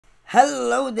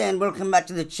Hello there and welcome back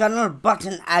to the channel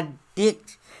Button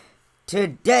Addict.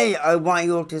 Today I want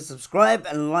you all to subscribe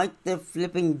and like the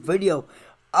flipping video.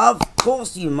 Of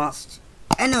course you must.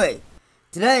 Anyway,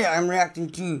 today I'm reacting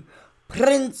to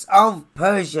Prince of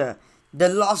Persia, the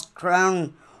Lost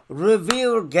Crown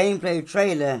reveal gameplay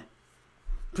trailer.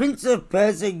 Prince of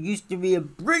Persia used to be a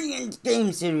brilliant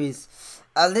game series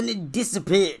and then it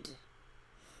disappeared.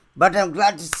 But I'm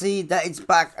glad to see that it's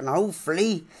back and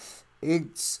hopefully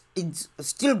it's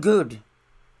still good.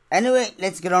 Anyway,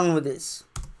 let's get on with this.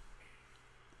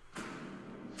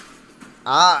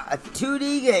 A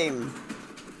 2D game.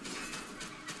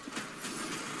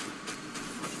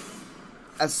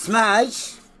 A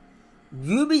Smash.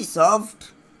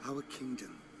 Ubisoft. Our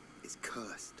kingdom is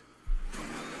cursed.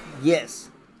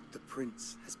 Yes. The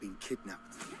prince has been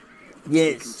kidnapped.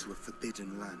 Yes. Taken to a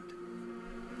forbidden land.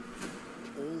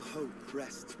 All hope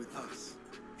rests with us,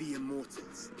 the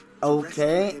immortals.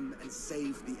 Okay. Rescue him and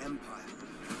save the empire.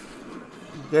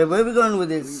 Okay, where are we going with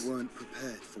this? We weren't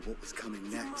prepared for what was coming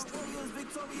next.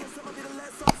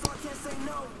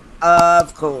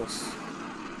 Of course.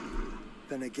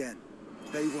 Then again,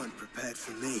 they weren't prepared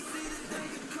for me.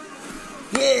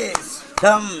 Yes,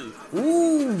 come.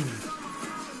 Ooh.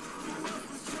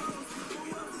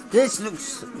 This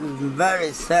looks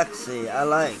very sexy. I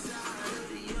like.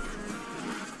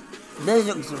 This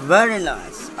looks very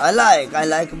nice. I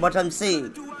like what I'm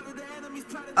seeing.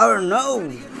 Oh no.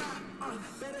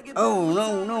 Oh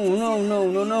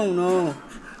no.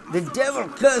 The devil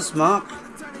curse mark.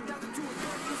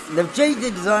 They've changed the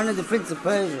design of the Prince of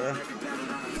Persia.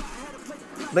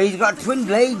 But he's got twin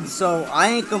blades, so I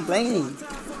ain't complaining.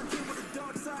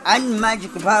 And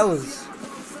magical powers.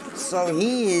 So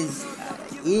he is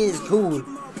cool.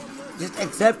 Just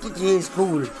accept it, he is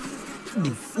cool.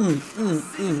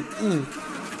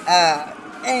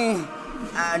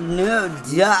 No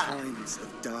doubt. Times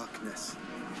of darkness.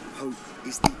 Hope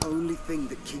is the only thing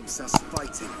that keeps us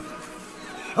fighting.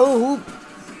 Hope.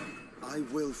 I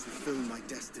will fulfill my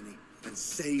destiny and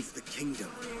save the kingdom.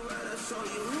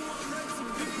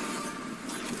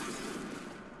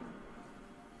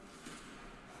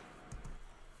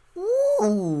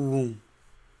 Ooh.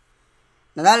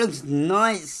 Now that looks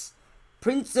nice.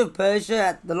 Prince of Persia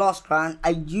at the Lost Crown,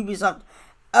 a Ubisoft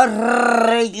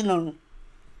original.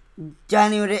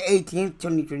 January 18th,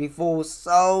 2024.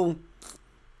 So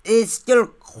it's still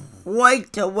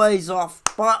quite a ways off,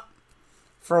 but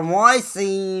from what I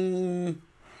seen,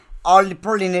 I'll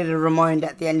probably need a reminder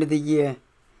at the end of the year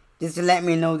just to let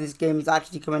me know this game is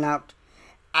actually coming out.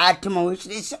 Add to my wish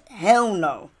list? Hell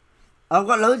no. I've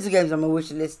got loads of games on my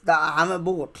wish list that I haven't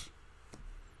bought.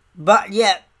 But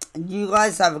yeah, you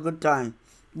guys have a good time.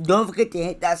 Don't forget to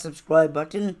hit that subscribe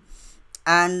button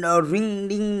and ring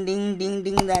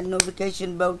ding that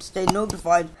notification bell to stay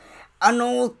notified on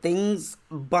all things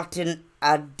Button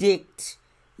Addict.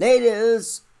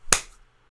 Laters.